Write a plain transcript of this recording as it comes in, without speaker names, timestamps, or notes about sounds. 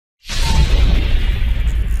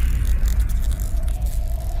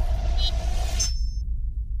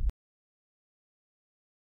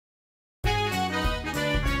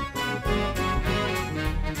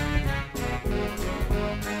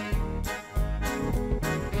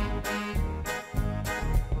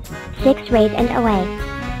6 raise and away.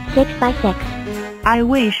 6 by 6. I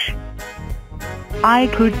wish I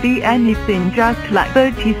could be anything just like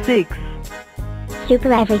 36.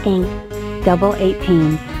 Super everything. Double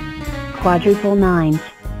 18s. Quadruple 9s.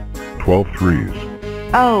 12 threes.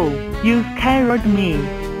 Oh, you scared me.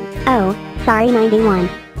 Oh, sorry 91.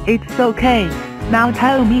 It's okay. Now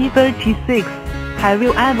tell me 36. Have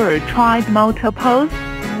you ever tried multiples?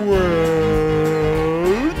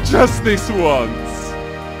 Well, just this once.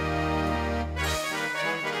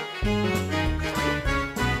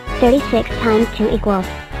 36 times 2 equals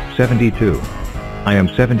 72. I am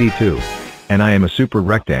 72. And I am a super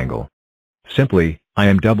rectangle. Simply, I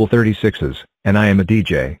am double 36s, and I am a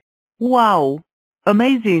DJ. Wow.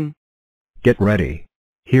 Amazing. Get ready.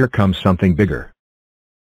 Here comes something bigger.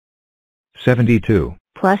 72.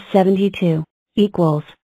 Plus 72 equals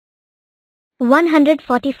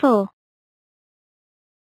 144.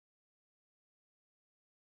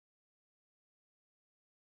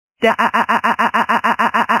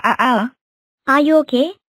 Are you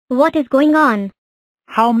okay? What is going on?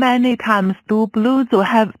 How many times do blues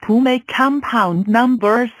have to make compound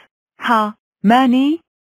numbers? How many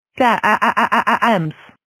times?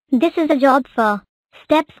 This is a job for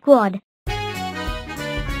Step Squad.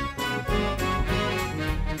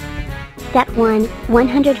 Step 1,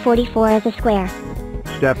 144 is a square.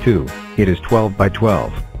 Step 2, it is 12 by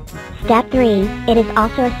 12. Step 3, it is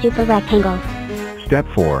also a super rectangle. Step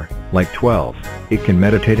 4, like 12, it can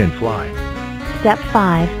meditate and fly. Step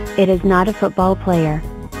 5, it is not a football player.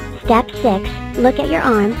 Step 6, look at your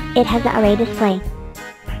arm, it has an array display.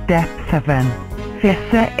 Step 7.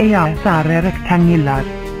 Fessa are rectangular.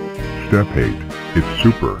 Step 8. It's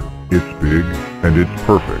super, it's big, and it's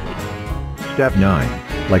perfect. Step 9,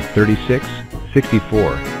 like 36,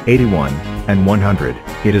 64, 81, and 100,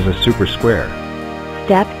 it is a super square.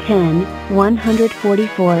 Step 10,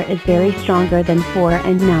 144 is very stronger than 4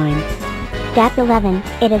 and 9. Step 11,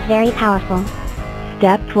 it is very powerful.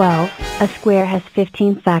 Step 12, a square has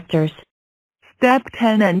 15 factors. Step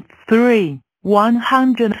 10 and 3.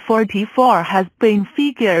 144 has been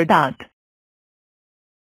figured out.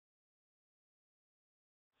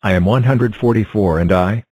 I am 144 and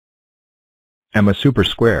I am a super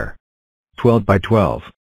square. 12 by 12.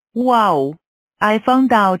 Wow. I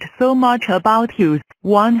found out so much about you.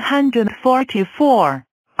 144.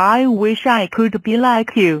 I wish I could be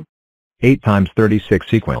like you. 8 times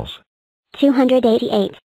 36 equals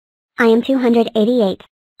 288. I am 288.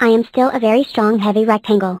 I am still a very strong heavy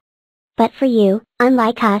rectangle. But for you,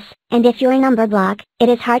 unlike us, and if you're a number block, it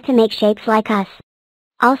is hard to make shapes like us.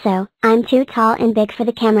 Also, I'm too tall and big for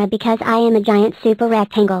the camera because I am a giant super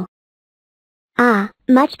rectangle. Ah,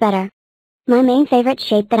 much better. My main favorite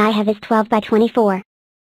shape that I have is 12 by 24.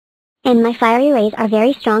 And my fiery rays are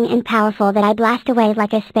very strong and powerful that I blast away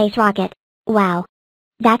like a space rocket. Wow.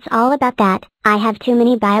 That's all about that. I have too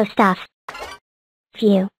many bio stuff.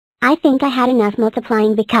 Phew. I think I had enough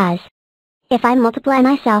multiplying because if I multiply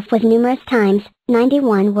myself with numerous times,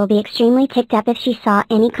 91 will be extremely ticked up if she saw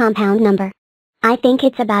any compound number. I think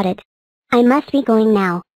it's about it. I must be going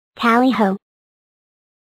now. Tally ho.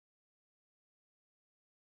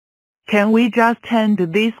 Can we just end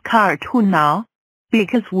this cartoon now?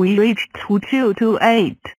 Because we reached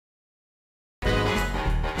 2228.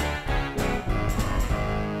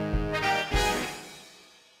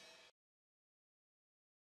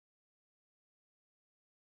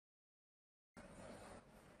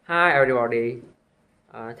 Hi everybody,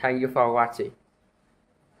 thank you for watching.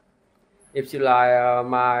 If you like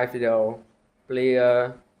my video, please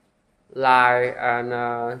like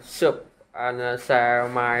and sub and share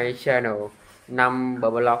my channel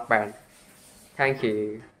Numberblocks band. Thank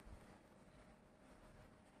you.